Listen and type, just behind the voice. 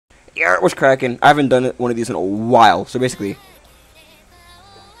Yeah, what's cracking? I haven't done one of these in a while. So basically,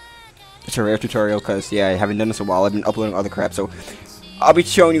 it's a rare tutorial because, yeah, I haven't done this in a while. I've been uploading other crap. So I'll be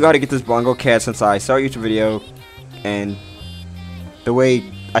showing you how to get this bongo cat since I saw a YouTube video. And the way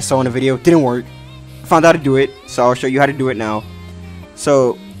I saw in the video didn't work. I found out how to do it. So I'll show you how to do it now.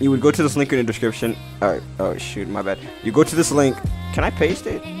 So you would go to this link in the description. Alright, oh shoot, my bad. You go to this link. Can I paste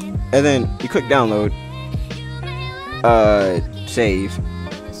it? And then you click download. Save.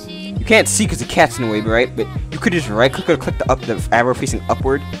 You can't see because the cat's in the way, right? But you could just right click or click the arrow facing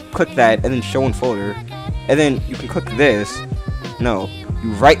upward. Click that and then show in folder. And then you can click this. No,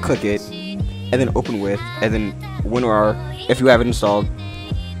 you right click it and then open with and then WinRAR if you have it installed.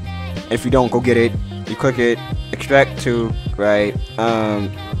 If you don't, go get it. You click it, extract to, right?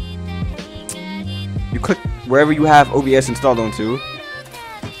 You click wherever you have OBS installed onto.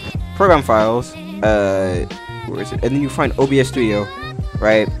 Program files. Where is it? And then you find OBS Studio,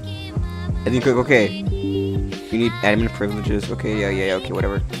 right? And then you click OK. You need admin privileges. Okay, yeah, okay,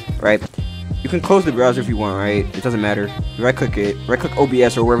 whatever. Right? You can close the browser if you want, right? It doesn't matter. You right click it, right click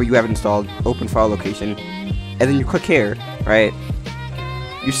OBS or wherever you have it installed, open file location, and then you click here, right?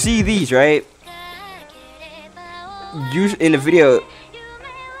 You see these, right? In the video,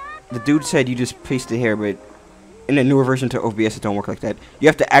 the dude said you just paste it here, but in the newer version to OBS, it don't work like that. You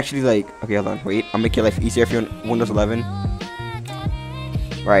have to actually, like, okay, hold on, wait. I'll make your life easier if you're on Windows 11.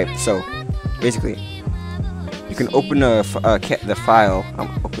 Right, so, basically, you can open the file.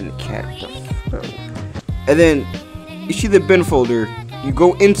 I'm opening the cat. And then, you see the bin folder. You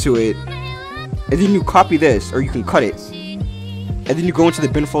go into it, and then you copy this, or you can cut it. And then you go into the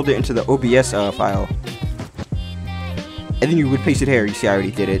bin folder, into the OBS file. And then you would paste it here. You see, I already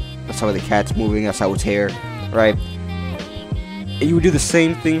did it. That's how the cat's moving. That's how it's here, right? And you would do the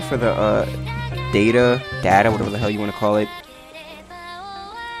same thing for the data, whatever the hell you want to call it.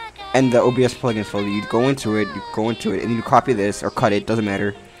 And the OBS plugins folder. You'd go into it, and then you copy this or cut it. Doesn't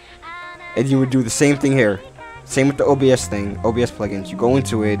matter. And you would do the same thing here. Same with the OBS thing, OBS plugins. You go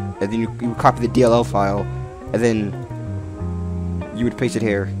into it, and then you would copy the DLL file, and then you would paste it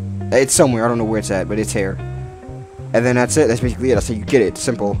here. It's somewhere. I don't know where it's at, but it's here. And then that's it. That's basically it. That's how you get it. It's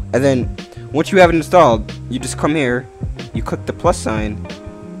simple. And then once you have it installed, you just come here, you click the plus sign,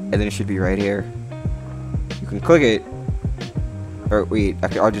 and then it should be right here. You can click it. Or wait,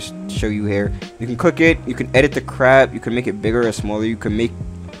 I'll just show you here. You can click it. You can edit the crap. You can make it bigger or smaller. You can make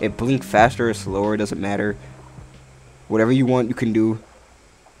it blink faster or slower. It doesn't matter. Whatever you want, you can do.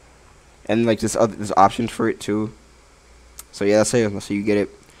 And like there's options for it too. So yeah, that's it. That's how you get it.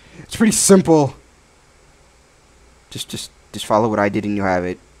 It's pretty simple. Just follow what I did and you have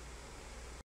it.